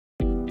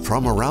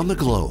from around the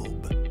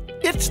globe.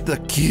 It's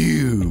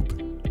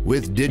theCUBE,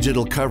 with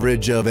digital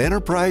coverage of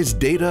enterprise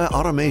data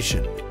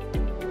automation.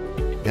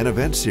 An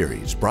event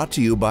series brought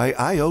to you by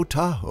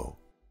Io-Tahoe.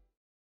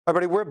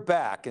 Everybody, we're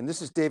back, and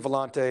this is Dave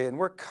Vellante, and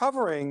we're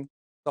covering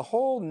the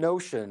whole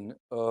notion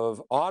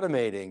of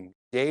automating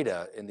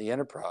data in the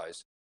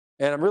enterprise.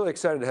 And I'm really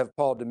excited to have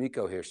Paula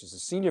D'Amico here. She's the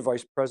Senior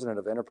Vice President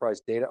of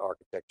Enterprise Data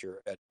Architecture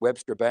at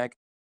Webster Bank.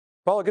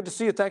 Paula, good to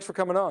see you. Thanks for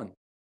coming on.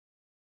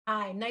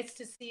 Hi, nice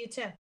to see you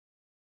too.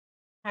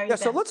 How are you? Yeah,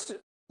 so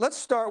let's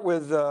start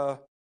with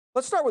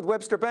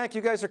Webster Bank.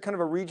 You guys are kind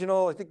of a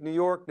regional, I think New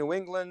York, New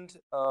England,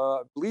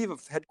 I believe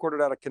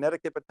headquartered out of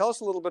Connecticut, but tell us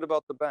a little bit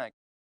about the bank.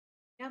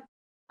 Yep.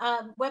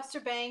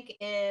 Webster Bank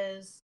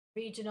is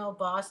regional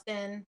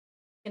Boston,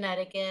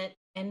 Connecticut,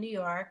 and New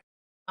York.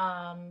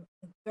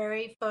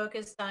 Very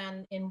focused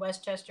in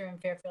Westchester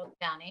and Fairfield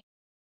County.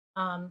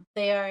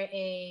 They are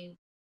a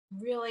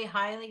really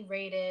highly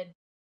rated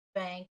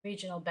bank,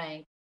 regional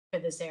bank for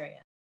this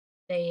area.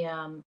 They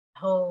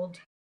hold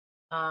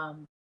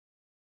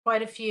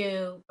quite a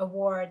few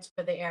awards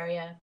for the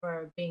area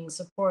for being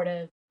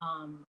supportive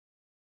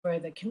for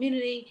the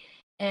community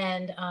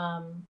and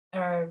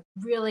are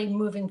really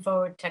moving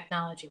forward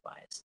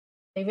technology-wise.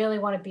 They really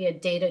want to be a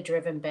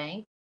data-driven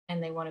bank,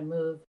 and they want to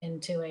move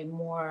into a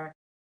more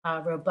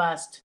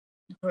robust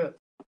group.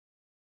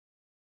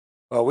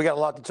 Well, we got a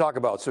lot to talk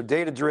about. So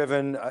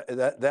data-driven,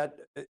 that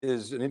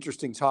is an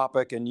interesting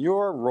topic, and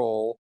your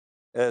role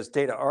as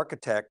data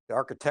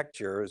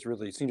architecture is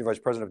really Senior Vice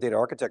President of Data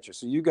Architecture.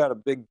 So you got a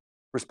big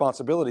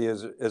responsibility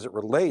as it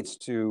relates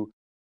to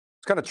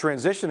kind of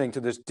transitioning to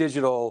this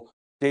digital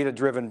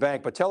data-driven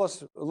bank. But tell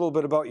us a little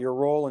bit about your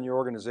role in your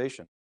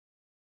organization.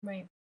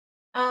 Right.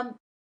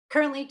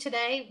 Currently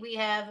today, we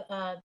have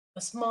a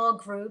small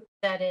group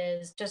that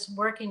is just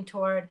working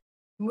toward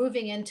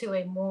moving into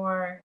a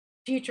more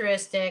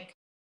futuristic,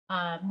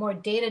 more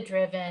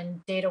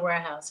data-driven data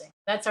warehousing.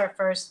 That's our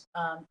first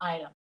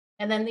item.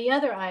 And then the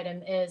other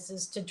item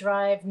is to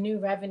drive new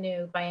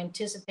revenue by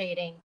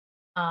anticipating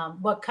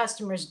what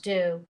customers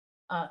do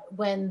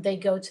when they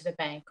go to the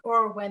bank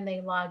or when they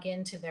log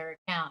into their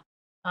account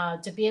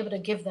to be able to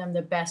give them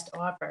the best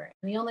offer.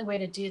 And the only way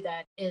to do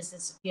that is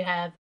if you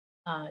have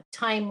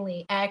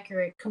timely,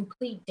 accurate,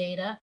 complete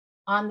data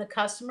on the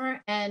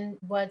customer and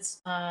what's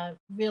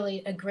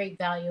really a great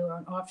value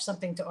or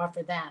something to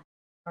offer them,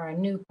 or a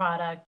new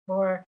product,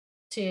 or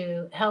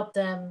to help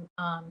them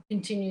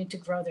continue to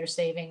grow their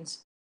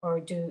savings or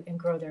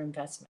grow their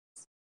investments.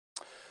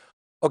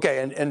 Okay,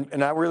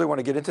 and I really want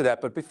to get into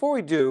that, but before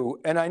we do,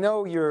 and I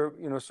know you're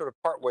sort of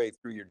partway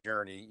through your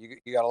journey,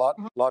 you got a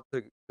lot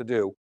to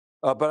do,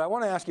 but I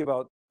want to ask you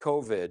about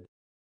COVID,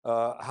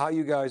 how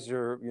you guys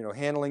are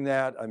handling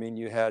that. I mean,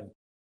 you had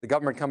the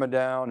government coming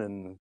down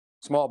and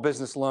small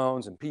business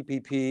loans and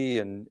PPP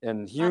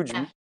and huge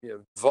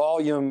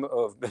volume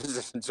of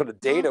business and sort of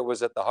data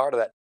was at the heart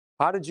of that.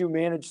 How did you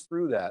manage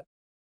through that?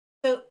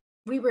 So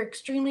we were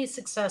extremely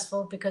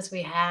successful because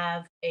we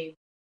have a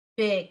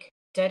big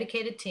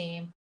dedicated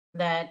team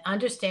that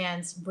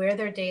understands where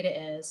their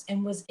data is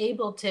and was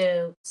able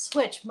to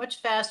switch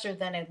much faster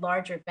than a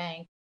larger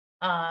bank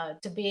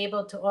to be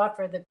able to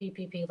offer the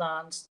PPP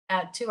loans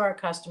to our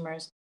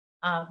customers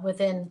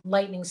within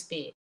lightning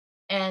speed.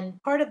 And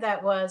part of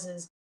that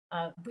is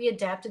we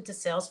adapted to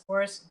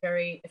Salesforce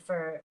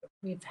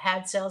we've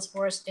had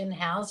Salesforce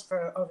in-house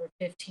for over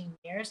 15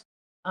 years.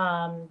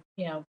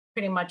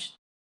 Pretty much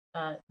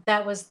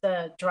that was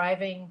the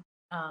driving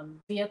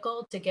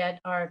vehicle to get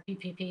our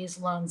PPPs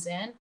loans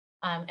in,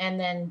 and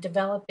then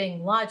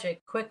developing logic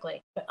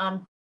quickly. But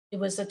it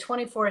was a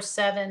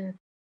 24/7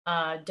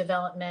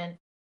 development,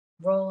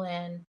 roll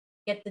in,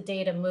 get the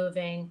data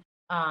moving,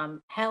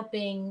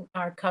 helping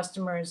our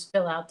customers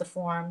fill out the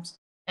forms,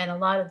 and a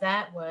lot of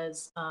that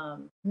was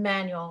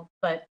manual,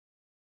 but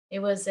it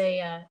was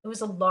a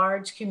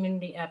large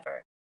community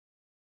effort.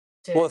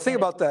 Well, the thing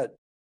about that.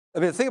 I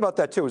mean, the thing about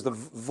that too is the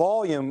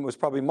volume was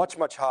probably much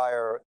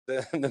higher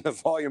than the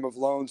volume of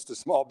loans to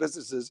small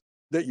businesses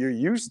that you're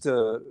used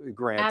to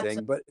granting.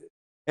 Absolutely.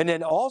 And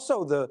then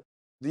also the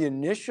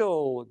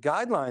initial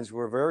guidelines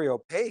were very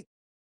opaque.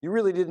 You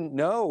really didn't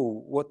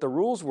know what the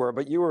rules were,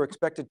 but you were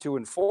expected to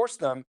enforce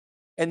them.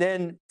 And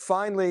then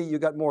finally you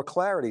got more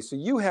clarity. So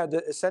you had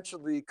to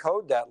essentially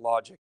code that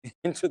logic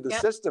into the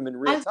system in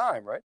real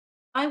time, right?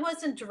 I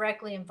wasn't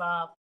directly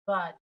involved,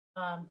 but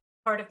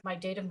part of my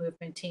data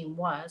movement team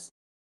was.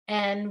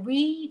 And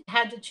we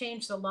had to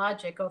change the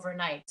logic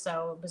overnight.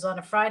 So it was on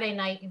a Friday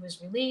night, it was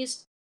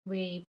released.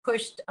 We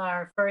pushed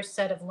our first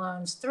set of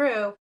loans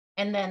through,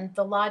 and then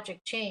the logic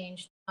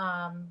changed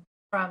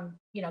from,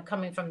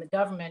 coming from the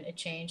government, it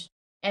changed.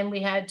 And we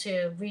had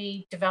to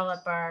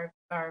redevelop our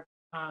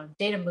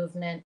data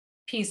movement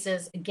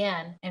pieces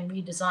again and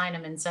redesign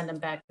them and send them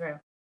back through.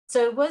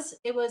 So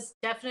it was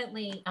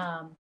definitely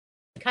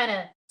kind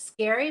of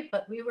scary,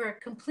 but we were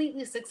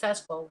completely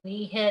successful.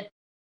 We hit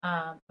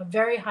a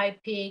very high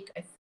peak.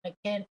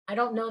 I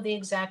don't know the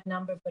exact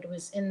number, but it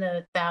was in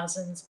the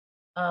thousands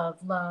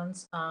of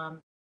loans,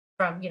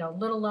 from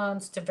little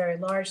loans to very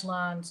large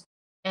loans,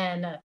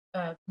 and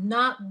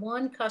not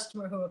one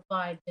customer who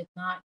applied did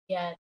not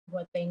get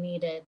what they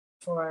needed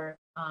for,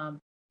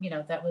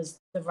 that was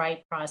the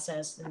right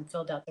process and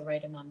filled out the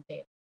right amount of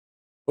data.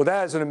 Well,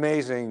 that is an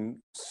amazing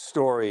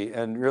story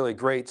and really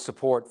great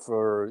support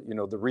for,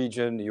 the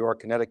region, New York,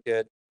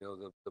 Connecticut,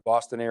 the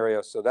Boston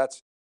area. So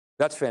that's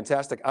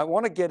fantastic. I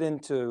want to get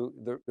into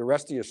the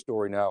rest of your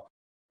story now.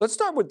 Let's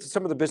start with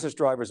some of the business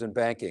drivers in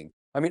banking.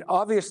 I mean,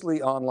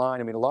 obviously online,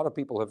 I mean, a lot of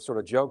people have sort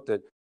of joked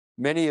that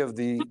many of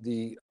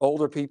the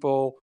older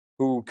people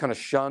who kind of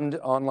shunned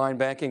online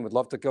banking would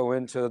love to go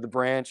into the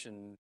branch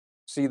and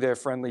see their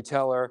friendly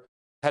teller,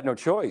 had no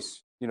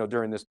choice,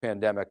 during this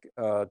pandemic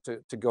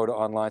to go to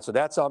online. So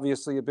that's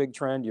obviously a big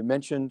trend. You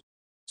mentioned,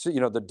 so,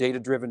 the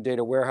data-driven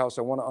data warehouse.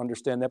 I want to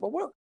understand that. But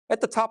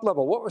at the top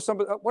level, what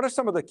are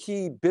some of the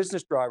key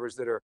business drivers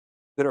that are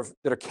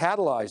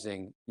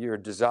catalyzing your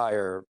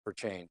desire for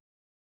change?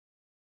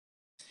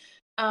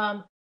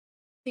 Um,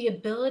 the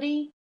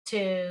ability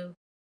to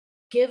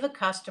give a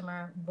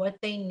customer what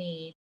they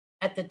need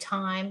at the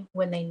time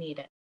when they need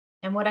it.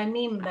 And what I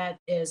mean that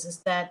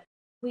is that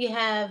we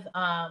have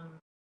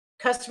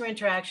customer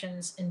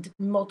interactions in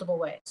multiple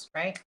ways,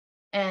 right?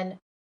 And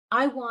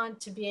I want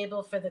to be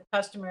able for the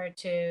customer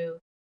to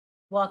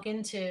walk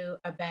into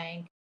a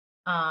bank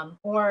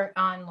or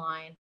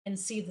online and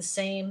see the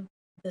same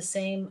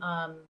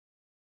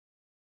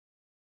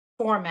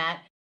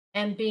format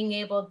and being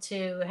able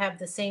to have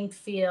the same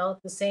feel,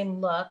 the same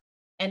look,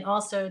 and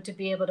also to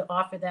be able to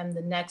offer them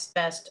the next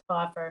best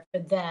offer for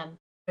them,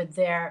 for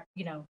their,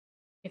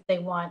 if they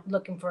want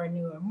looking for a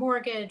newer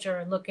mortgage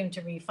or looking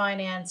to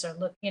refinance or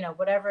look,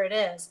 whatever it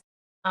is,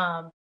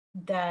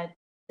 that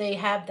they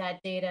have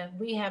that data,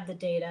 we have the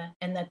data,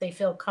 and that they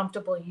feel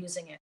comfortable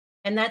using it.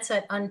 And that's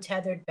that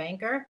untethered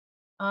banker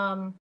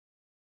um,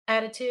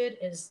 attitude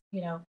is,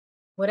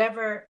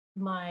 whatever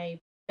my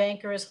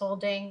banker is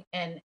holding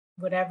and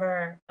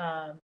whatever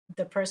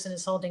the person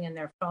is holding in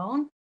their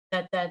phone,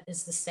 that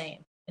is the same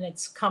and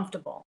it's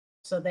comfortable.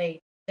 So they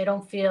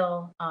don't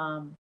feel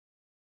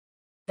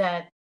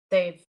that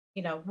they've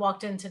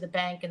walked into the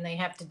bank and they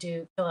have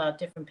to fill out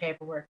different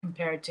paperwork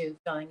compared to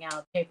filling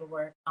out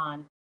paperwork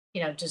on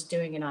just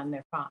doing it on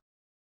their phone.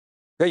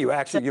 Yeah, you So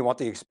actually, you want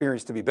the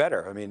experience to be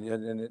better. I mean,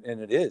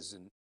 and it is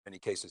in many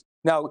cases.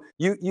 Now,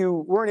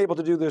 you weren't able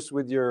to do this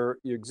with your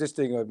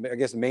existing, I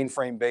guess,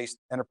 mainframe-based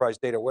enterprise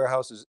data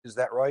warehouse. Is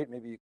that right?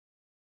 Maybe you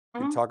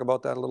can mhm. talk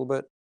about that a little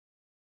bit.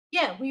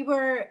 Yeah, we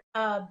were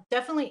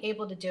definitely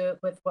able to do it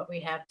with what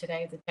we have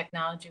today, the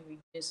technology we're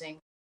using.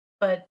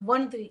 But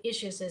one of the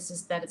issues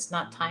is that it's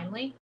not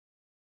timely,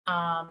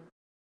 um,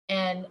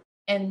 and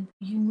and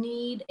you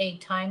need a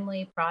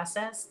timely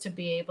process to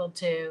be able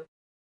to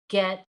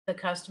get the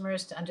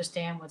customers to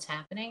understand what's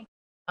happening.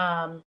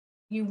 Um,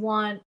 you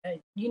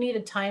need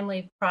a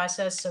timely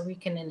process so we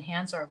can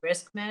enhance our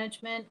risk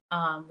management.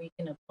 We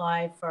can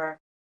apply for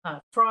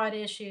fraud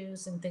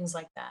issues and things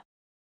like that.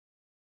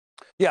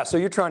 Yeah, so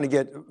you're trying to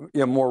get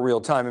more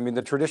real time. I mean,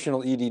 the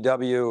traditional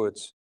EDW,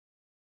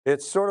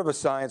 it's sort of a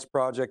science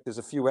project. There's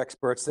a few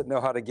experts that know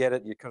how to get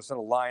it. You can sort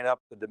of line up.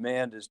 The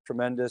demand is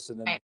tremendous, and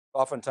then Right.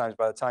 oftentimes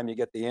by the time you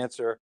get the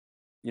answer,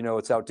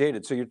 it's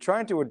outdated. So you're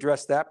trying to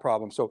address that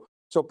problem.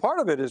 So part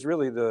of it is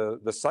really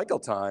the cycle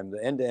time,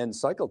 the end-to-end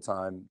cycle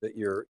time that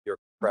you're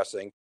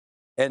compressing.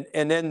 And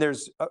then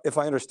there's, if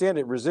I understand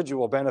it,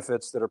 residual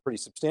benefits that are pretty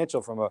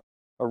substantial from a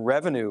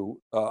revenue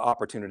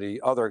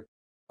opportunity, other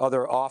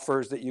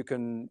offers that you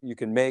can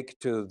make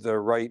to the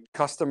right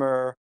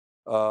customer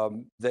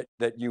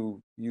that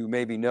you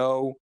maybe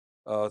know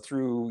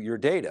through your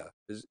data.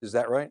 Is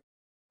that right?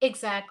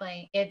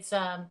 Exactly. It's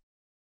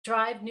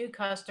drive new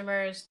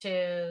customers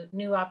to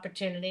new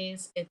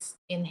opportunities. It's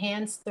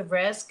enhance the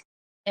risk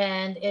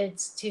and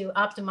it's to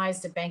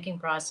optimize the banking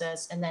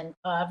process and then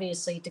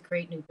obviously to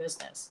create new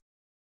business.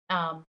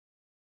 Um,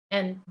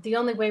 and the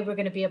only way we're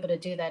going to be able to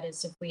do that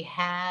is if we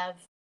have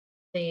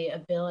the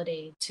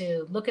ability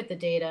to look at the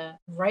data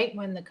right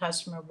when the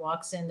customer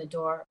walks in the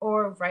door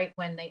or right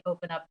when they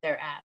open up their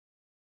app.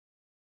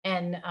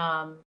 And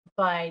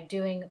by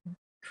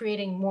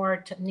creating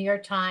more near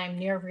time,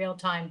 near real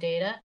time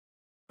data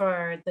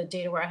for the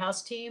data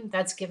warehouse team,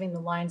 that's giving the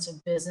lines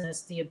of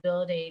business the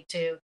ability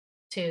to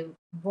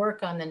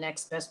work on the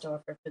next best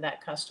offer for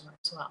that customer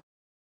as well.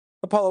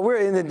 Paula, we're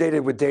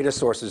inundated with data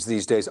sources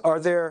these days. Are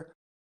there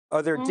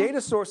Mhm.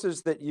 data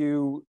sources that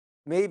you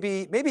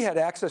maybe had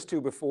access to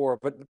before,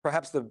 but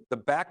perhaps the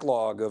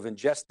backlog of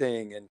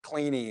ingesting and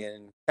cleaning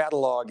and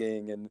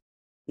cataloging and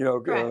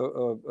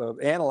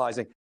Correct.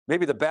 analyzing,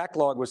 maybe the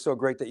backlog was so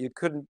great that you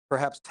couldn't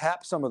perhaps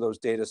tap some of those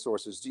data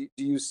sources. Do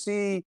you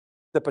see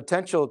the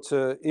potential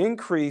to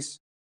increase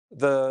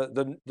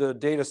the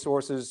data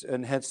sources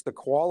and hence the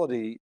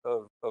quality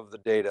of the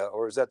data,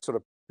 or is that sort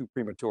of too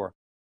premature?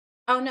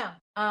 Oh no.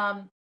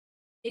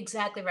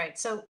 Exactly right.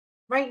 So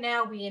right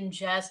now we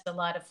ingest a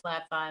lot of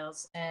flat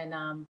files and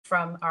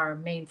from our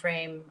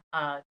mainframe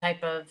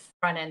type of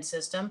front end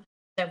system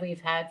that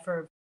we've had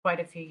for quite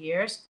a few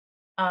years.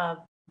 Uh,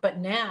 but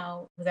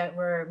now that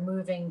we're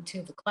moving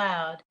to the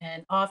cloud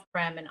and off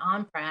prem and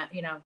on prem,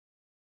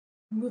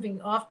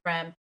 moving off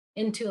prem,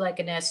 into like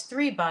an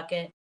S3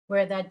 bucket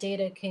where that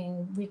data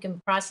we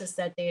can process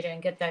that data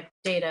and get that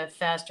data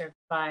faster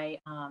by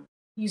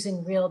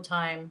using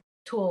real-time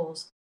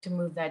tools to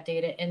move that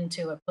data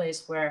into a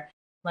place where,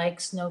 like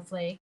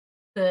Snowflake,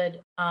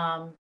 could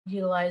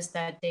utilize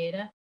that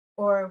data,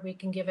 or we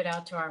can give it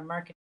out to our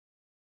market.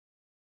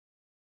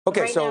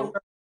 Okay, Right now, so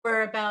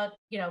we're about,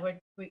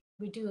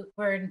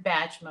 we're in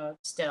batch mode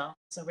still,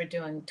 so we're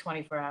doing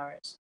 24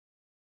 hours.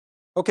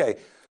 okay,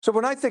 so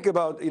when I think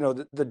about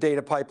the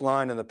data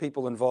pipeline and the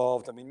people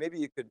involved, I mean,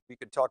 maybe we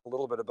could talk a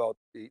little bit about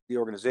the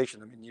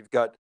organization. I mean, you've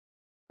got,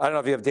 I don't know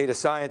if you have data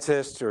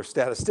scientists or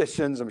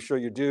statisticians. I'm sure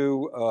you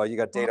do. You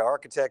got Mhm. data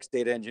architects,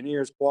 data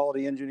engineers,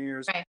 quality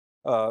engineers, Right.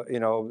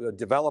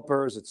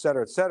 developers, et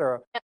cetera, et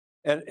cetera.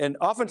 Yep. And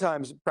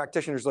oftentimes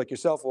practitioners like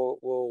yourself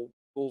will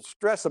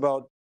stress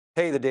about,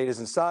 hey, the data's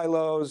in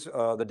silos,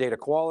 the data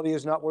quality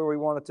is not where we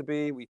want it to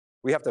be.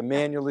 We have to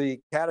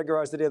manually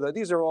categorize the data.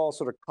 These are all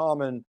sort of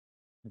common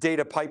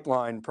data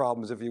pipeline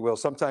problems, if you will.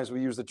 Sometimes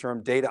we use the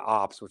term data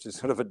ops, which is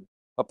sort of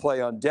a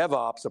play on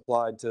DevOps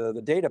applied to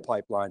the data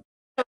pipeline.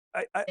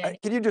 Yeah.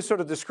 Can you just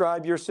sort of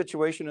describe your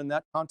situation in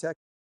that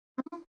context?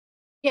 Mhm.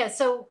 Yeah,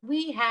 so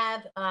we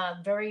have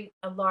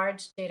a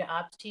large data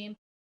ops team,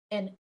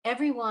 and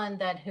everyone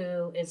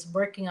who is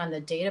working on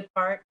the data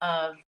part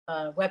of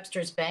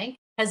Webster's Bank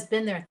has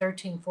been there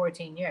 13,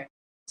 14 years.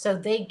 So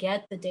they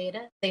get the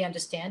data, they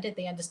understand it,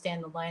 they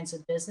understand the lines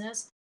of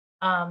business.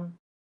 Um,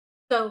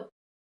 so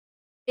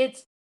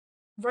it's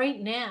right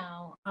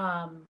now,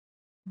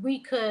 we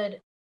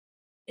could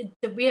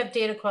we have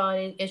data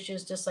quality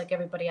issues just like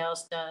everybody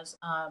else does,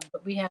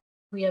 but we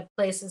have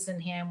places in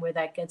hand where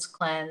that gets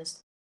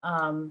cleansed,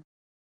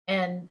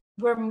 and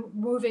we're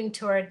moving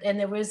toward. And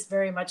there was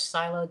very much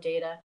siloed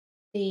data.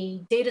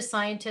 The data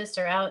scientists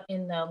are out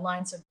in the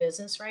lines of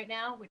business right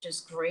now, which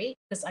is great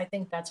because I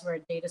think that's where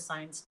data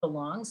science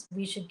belongs.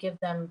 We should give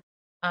them,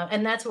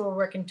 and that's what we're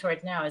working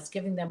toward now, is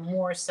giving them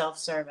more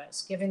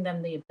self-service, giving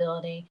them the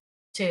ability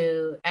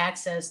to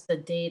access the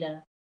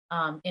data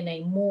in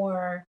a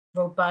more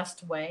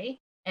robust way.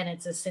 And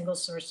it's a single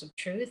source of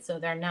truth. So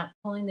they're not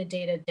pulling the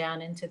data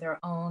down into their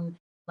own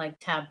like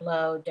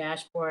Tableau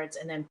dashboards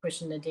and then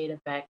pushing the data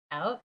back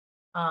out.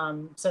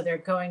 So they're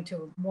going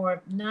to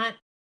more, not,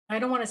 I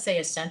don't want to say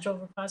a central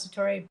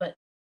repository, but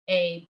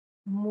a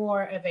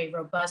more of a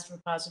robust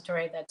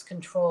repository that's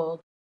controlled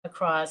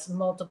across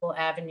multiple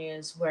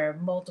avenues where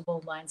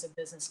multiple lines of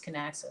business can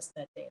access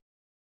that data.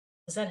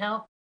 Does that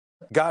help?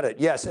 Got it,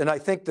 yes. And I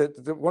think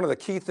that one of the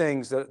key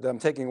things that I'm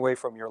taking away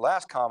from your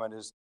last comment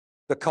is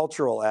the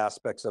cultural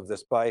aspects of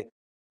this. By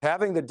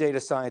having the data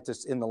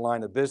scientists in the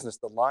line of business,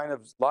 the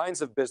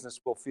lines of business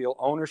will feel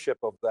ownership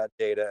of that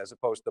data as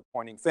opposed to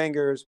pointing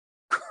fingers,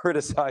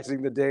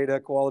 criticizing the data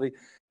quality.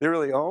 They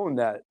really own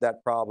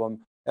that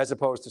problem as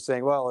opposed to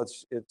saying, well,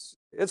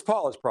 it's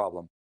Paula's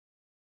problem.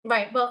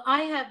 Right. Well,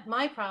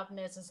 my problem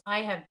is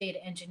I have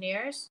data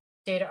engineers,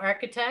 data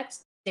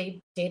architects,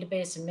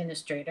 database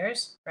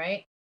administrators,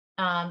 right?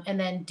 And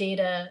then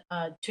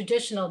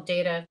traditional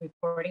data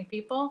reporting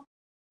people.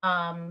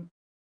 Um,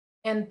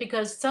 and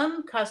because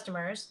some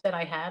customers that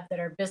I have that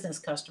are business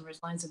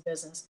customers, lines of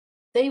business,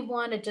 they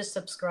want to just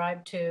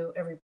subscribe to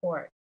a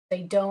report.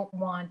 They don't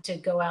want to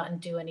go out and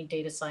do any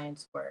data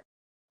science work.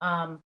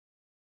 Um,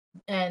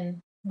 and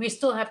we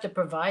still have to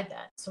provide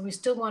that. So we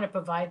still want to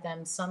provide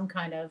them some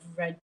kind of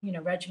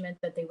regiment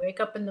that they wake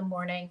up in the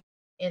morning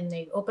and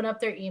they open up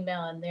their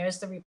email and there's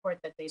the report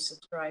that they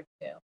subscribe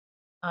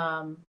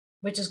to,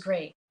 which is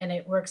great and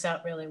it works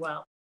out really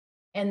well.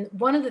 And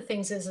one of the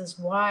things is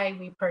why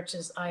we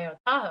purchased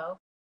Io-Tahoe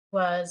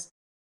was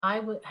I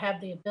would have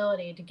the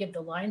ability to give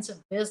the lines of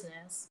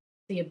business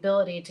the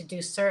ability to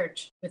do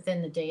search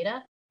within the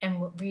data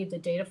and read the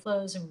data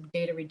flows and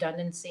data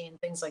redundancy and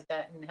things like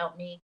that and help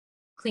me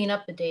clean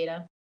up the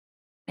data.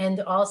 And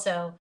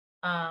also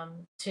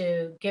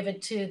to give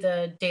it to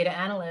the data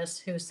analysts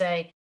who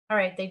say, all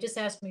right, they just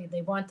asked me,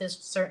 they want this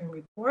certain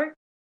report.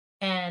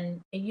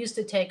 And it used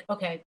to take,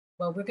 okay,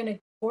 well,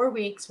 4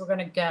 weeks, we're going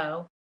to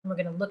go and we're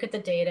going to look at the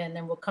data and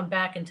then we'll come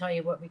back and tell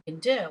you what we can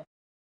do.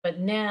 But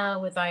now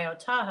with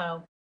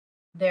Io-Tahoe,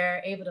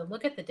 they're able to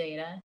look at the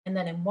data and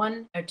then in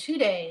 1 or 2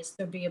 days,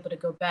 they'll be able to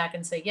go back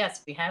and say,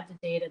 yes, we have the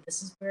data.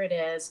 This is where it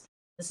is.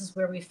 This is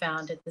where we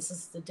found it. This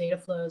is the data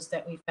flows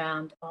that we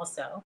found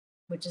also,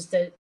 which is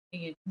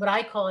what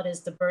I call it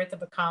is the birth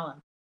of a column.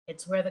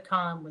 It's where the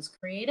column was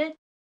created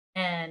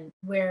and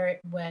where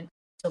it went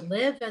to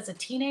live as a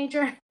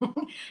teenager.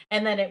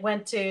 And then it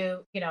went to,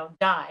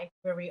 die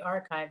where we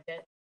archived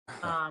it.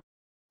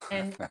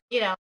 And,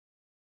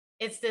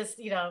 it's this,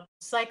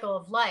 cycle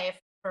of life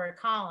for a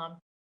column.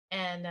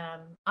 And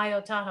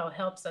Io-Tahoe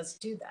helps us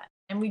do that.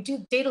 And we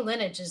do data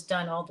lineage is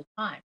done all the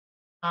time.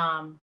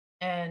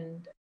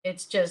 And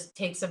it just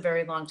takes a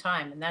very long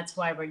time. And that's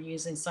why we're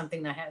using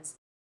something that has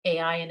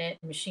AI in it,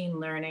 machine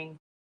learning.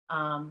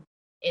 Um,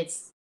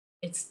 it's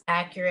it's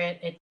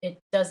accurate. It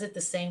does it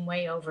the same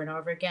way over and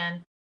over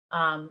again.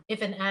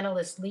 If an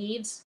analyst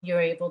leaves, you're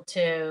able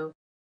to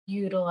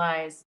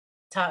utilize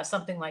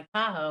something like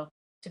Tahoe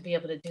to be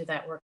able to do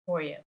that work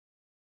for you.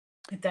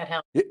 if that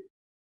helps.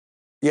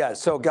 Yeah,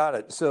 so got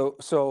it. So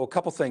a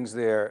couple things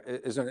there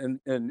is in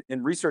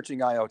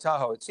researching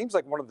Io-Tahoe, it seems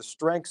like one of the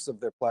strengths of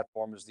their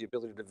platform is the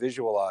ability to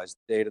visualize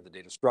the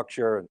data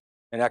structure,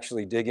 and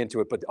actually dig into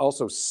it, but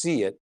also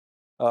see it.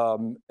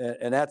 And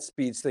that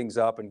speeds things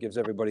up and gives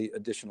everybody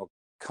additional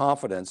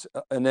confidence.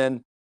 And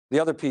then the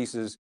other piece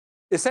is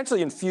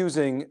essentially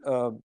infusing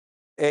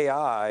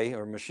AI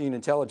or machine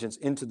intelligence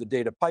into the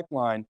data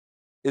pipeline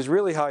is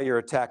really how you're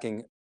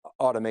attacking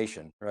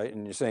automation, right?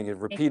 And you're saying it's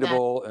Exactly.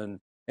 repeatable,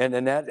 and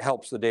then that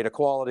helps the data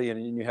quality, and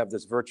then you have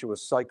this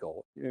virtuous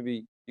cycle.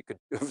 Maybe you could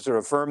sort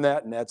of affirm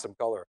that and add some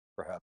color,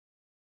 perhaps.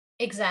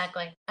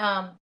 Exactly.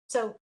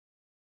 So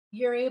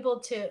you're able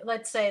to,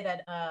 let's say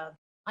that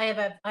I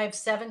have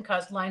 7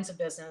 lines of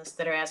business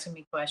that are asking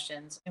me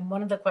questions, and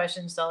one of the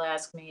questions they'll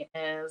ask me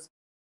is,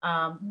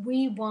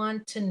 we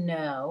want to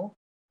know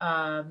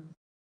um,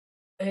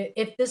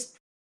 if this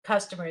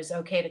customer is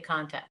okay to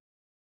contact,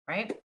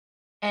 right?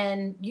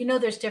 And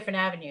there's different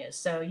avenues.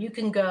 So you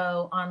can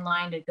go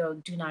online to go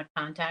do not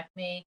contact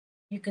me.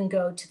 You can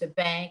go to the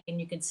bank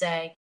and you can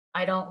say,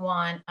 I don't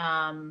want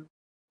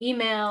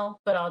email,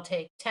 but I'll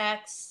take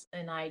text,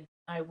 and I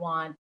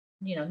want,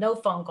 no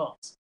phone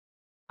calls.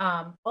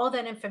 All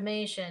that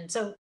information.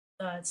 So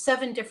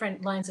 7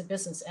 different lines of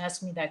business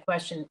asked me that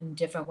question in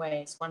different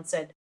ways. One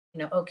said,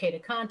 okay to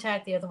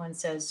contact. The other one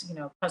says,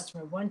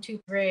 customer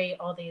 123,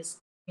 all these,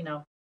 you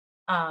know,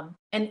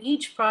 and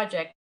each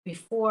project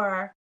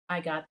before I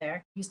got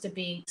there used to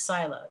be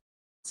siloed.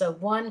 So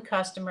one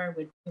customer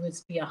would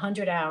be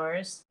 100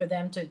 hours for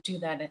them to do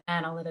that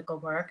analytical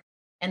work,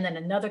 and then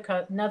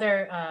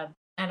another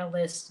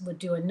analyst would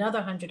do another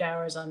 100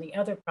 hours on the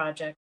other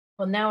project.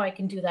 Well, now I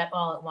can do that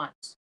all at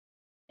once,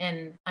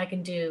 and I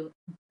can do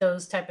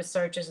those type of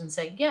searches and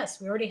say, yes,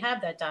 we already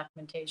have that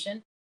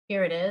documentation.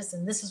 Here it is,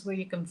 and this is where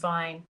you can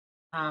find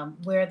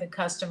where the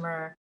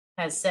customer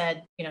has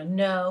said,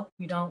 no,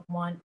 you don't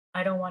want.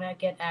 I don't want to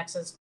get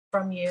access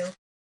from you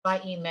by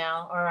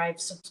email, or I've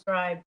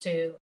subscribed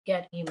to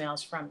get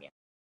emails from you.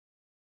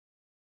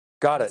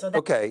 Got And it, so that,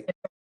 okay.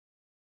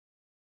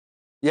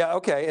 Yeah,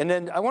 okay, and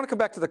then I want to come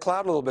back to the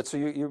cloud a little bit. So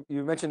you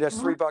mentioned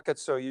S3 Mhm.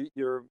 buckets, so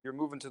you're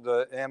moving to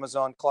the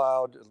Amazon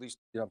cloud, at least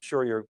I'm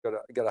sure you've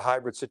got a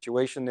hybrid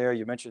situation there.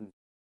 You mentioned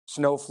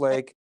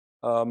Snowflake.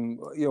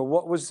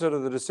 What was sort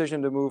of the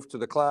decision to move to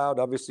the cloud?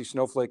 Obviously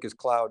Snowflake is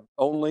cloud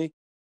only.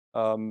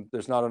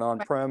 There's not an Right,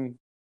 on-prem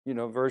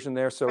version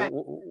there. So right.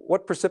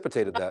 what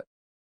precipitated that?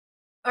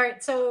 All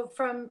right. So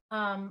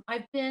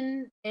I've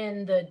been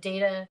in the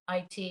data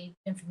IT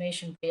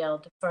information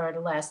field for the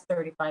last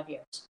 35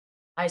 years.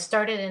 I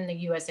started in the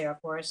U.S. Air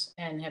Force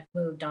and have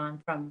moved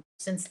on from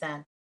since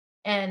then.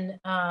 And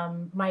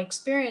my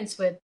experience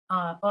with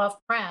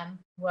off-prem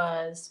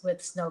was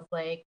with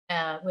Snowflake,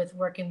 with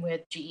working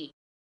with GE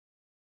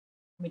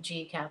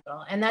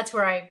Capital, and that's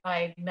where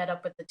I met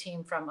up with the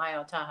team from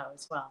Io-Tahoe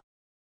as well.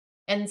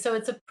 And so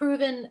it's a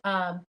proven.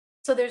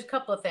 So there's a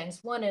couple of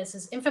things. One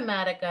is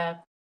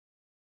Informatica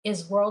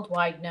is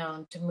worldwide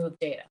known to move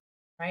data,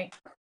 right?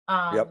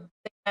 Yep.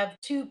 They have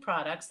 2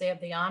 products. They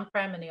have the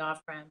on-prem and the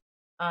off-prem.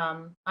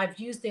 I've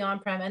used the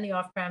on-prem and the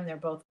off-prem. They're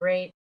both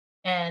great,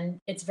 and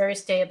it's very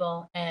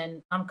stable,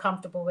 and I'm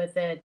comfortable with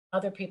it.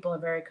 Other people are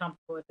very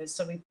comfortable with it.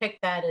 So we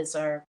picked that as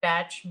our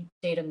batch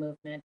data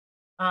movement.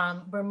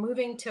 We're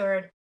moving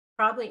toward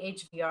probably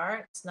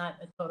HVR. It's not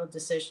a total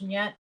decision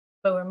yet,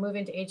 but we're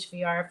moving to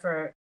HVR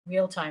for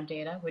real-time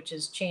data, which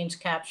is change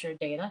capture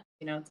data,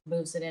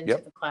 moves it into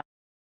Yep. the cloud.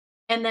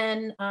 And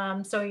then,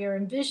 so you're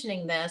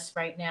envisioning this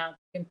right now.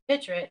 You can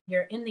picture it.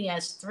 You're in the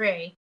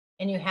S3,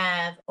 and you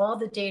have all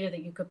the data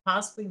that you could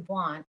possibly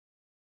want,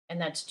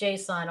 and that's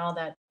JSON, all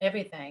that,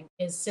 everything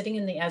is sitting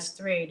in the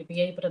S3 to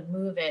be able to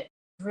move it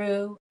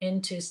through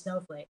into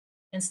Snowflake.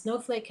 And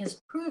Snowflake has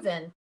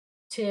proven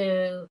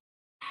to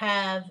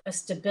have a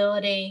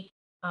stability.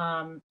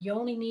 You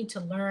only need to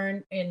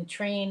learn and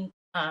train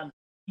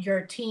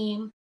your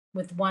team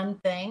with one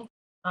thing.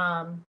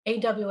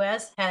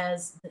 AWS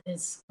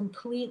is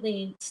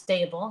completely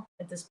stable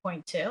at this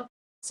point too.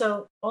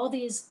 So all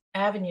these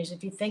avenues,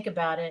 if you think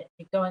about it,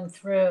 you're going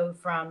through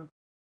from,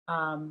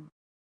 um,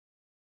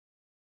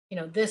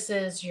 this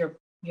is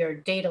your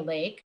data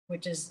lake,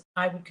 which is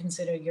I would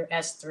consider your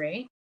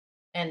S3.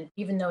 And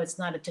even though it's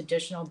not a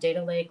traditional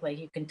data lake, like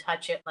you can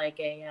touch it like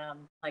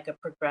a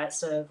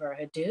Progressive or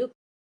Hadoop,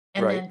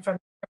 and Right. then from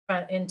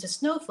into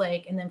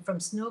Snowflake, and then from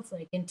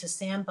Snowflake into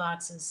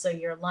sandboxes, so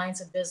your lines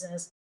of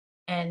business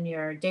and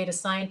your data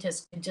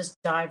scientists can just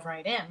dive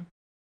right in.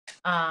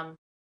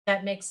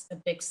 That makes a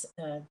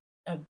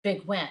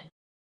big win.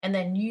 And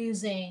then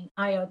using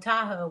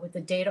Io-Tahoe with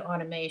the data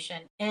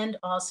automation and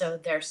also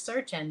their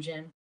search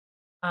engine,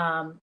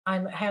 I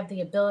have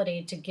the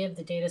ability to give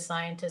the data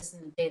scientists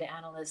and the data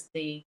analysts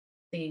the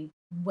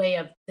way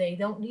of they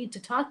don't need to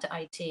talk to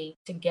IT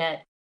to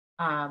get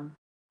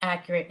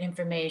accurate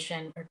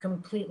information or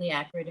completely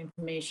accurate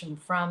information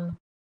from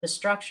the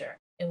structure.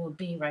 It will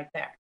be right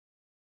there.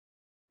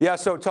 Yeah,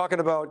 so talking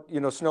about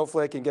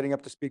Snowflake and getting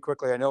up to speed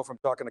quickly, I know from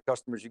talking to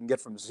customers, you can get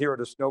from 0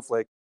 to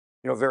Snowflake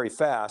very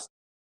fast.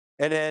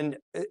 And then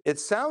it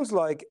sounds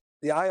like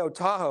the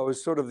Io-Tahoe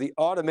is sort of the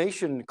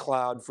automation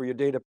cloud for your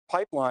data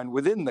pipeline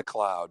within the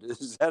cloud.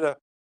 Is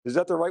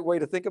that the right way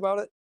to think about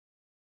it?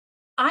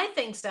 I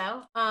think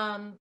so.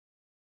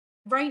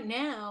 Right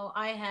now,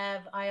 I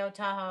have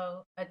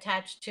Io-Tahoe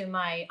attached to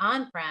my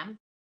on-prem,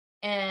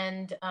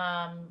 and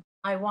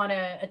I want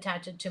to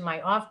attach it to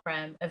my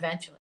off-prem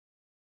eventually.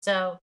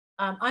 So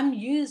I'm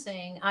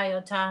using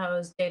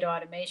Io-Tahoe's data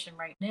automation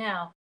right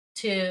now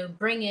to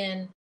bring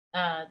in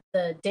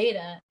the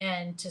data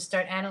and to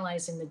start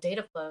analyzing the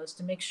data flows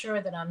to make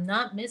sure that I'm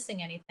not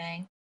missing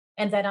anything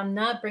and that I'm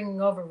not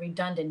bringing over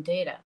redundant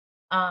data.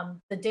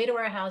 The data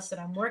warehouse that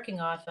I'm working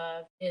off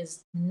of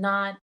is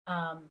not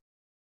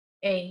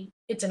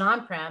it's an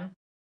on-prem,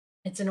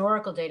 it's an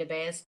Oracle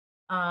database,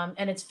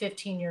 and it's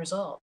 15 years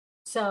old.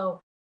 So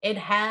it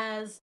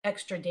has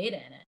extra data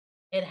in it.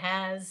 It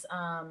has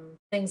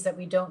things that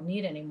we don't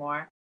need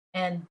anymore.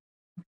 And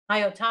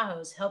Io-Tahoe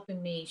is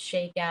helping me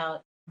shake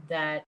out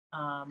that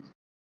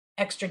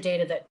extra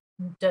data that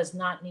does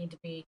not need to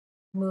be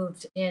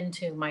moved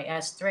into my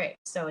S3.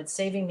 So it's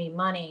saving me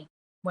money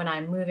when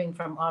I'm moving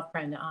from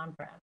off-prem to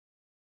on-prem.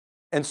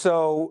 And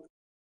so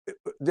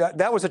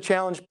that was a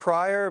challenge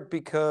prior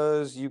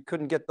because you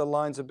couldn't get the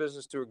lines of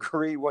business to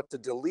agree what to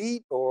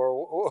delete,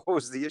 or what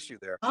was the issue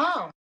there?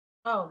 Oh,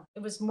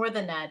 it was more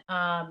than that.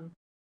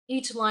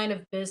 Each line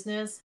of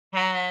business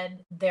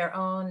had their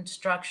own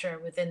structure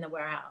within the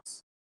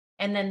warehouse.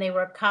 And then they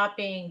were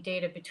copying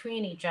data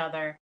between each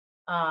other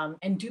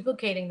and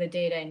duplicating the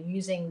data and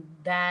using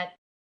that.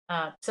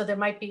 So there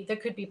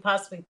could be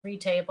possibly 3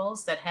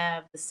 tables that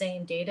have the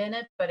same data in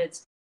it, but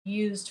it's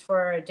used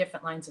for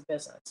different lines of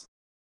business.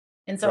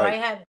 And so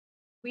Right.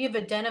 we have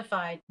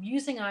identified,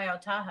 using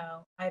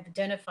Io-Tahoe, I've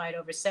identified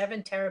over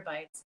 7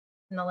 terabytes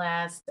in the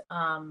last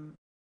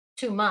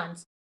 2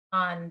 months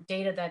on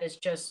data that has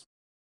just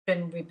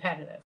been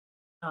repetitive.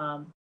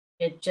 Um,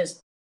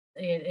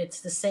 it's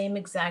the same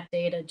exact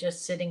data,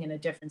 just sitting in a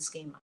different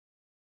schema.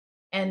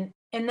 And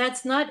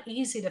that's not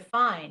easy to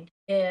find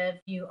if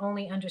you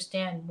only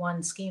understand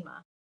one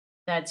schema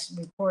that's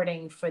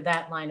reporting for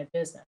that line of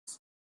business.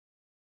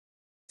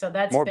 So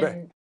that's More bad,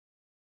 been,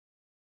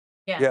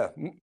 yeah.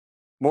 yeah,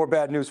 more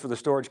bad news for the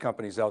storage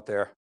companies out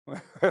there.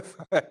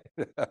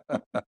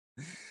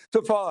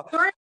 So Paula,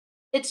 Storage,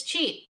 it's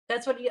cheap.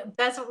 That's what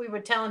we were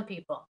telling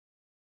people.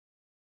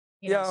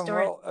 yeah,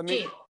 Storage well, I is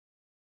mean,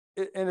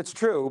 cheap. and it's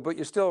true, but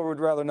you still would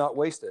rather not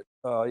waste it.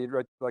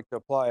 You'd like to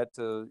apply it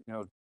to,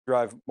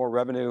 drive more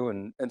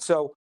revenue. And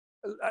so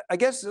I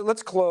guess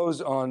let's close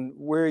on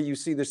where you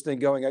see this thing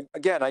going.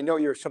 Again, I know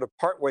you're sort of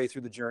partway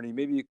through the journey.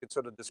 Maybe you could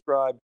sort of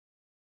describe,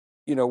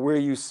 where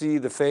you see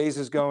the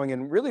phases going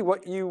and really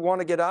what you want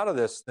to get out of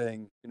this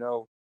thing,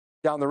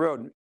 down the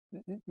road,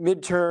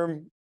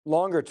 midterm,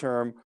 longer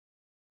term.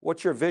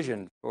 What's your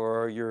vision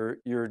for your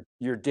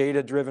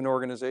data-driven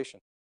organization?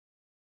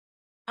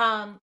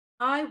 Um,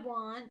 I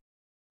want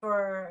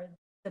for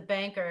the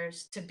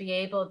bankers to be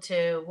able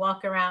to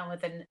walk around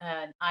with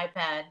an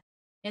iPad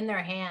in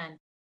their hand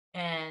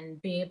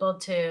and be able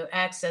to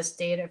access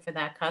data for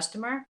that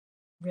customer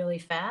really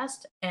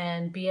fast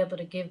and be able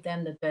to give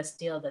them the best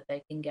deal that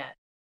they can get.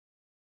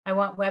 I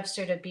want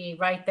Webster to be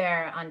right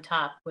there on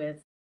top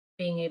with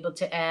being able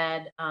to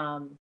add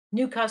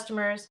new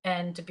customers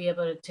and to be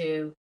able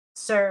to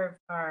serve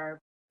our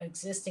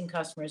existing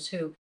customers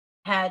who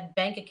had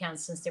bank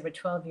accounts since they were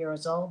 12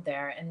 years old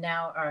there and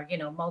now are,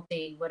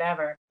 multi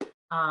whatever.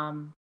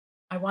 Um,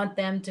 I want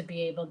them to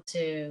be able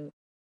to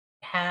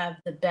have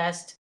the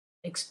best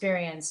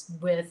experience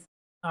with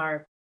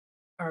our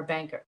our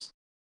bankers.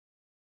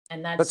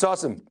 And That's that's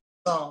awesome.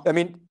 the goal. I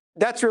mean,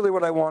 that's really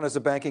what I want as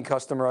a banking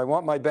customer. I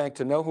want my bank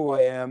to know who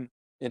I am,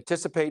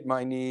 anticipate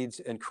my needs,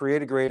 and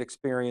create a great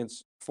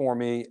experience for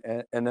me,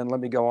 and then let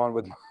me go on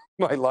with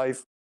my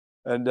life.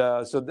 And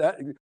so that,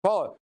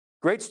 Paula,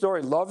 great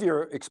story. Love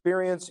your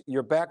experience,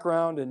 your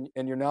background,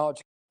 and your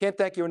knowledge. Can't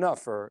thank you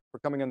enough for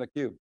coming on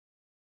theCUBE.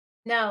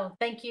 No,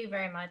 thank you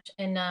very much.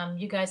 And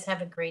you guys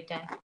have a great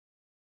day.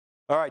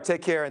 All right,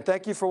 take care, and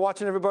thank you for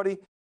watching, everybody.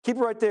 Keep it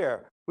right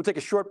there. We'll take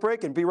a short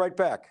break and be right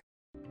back.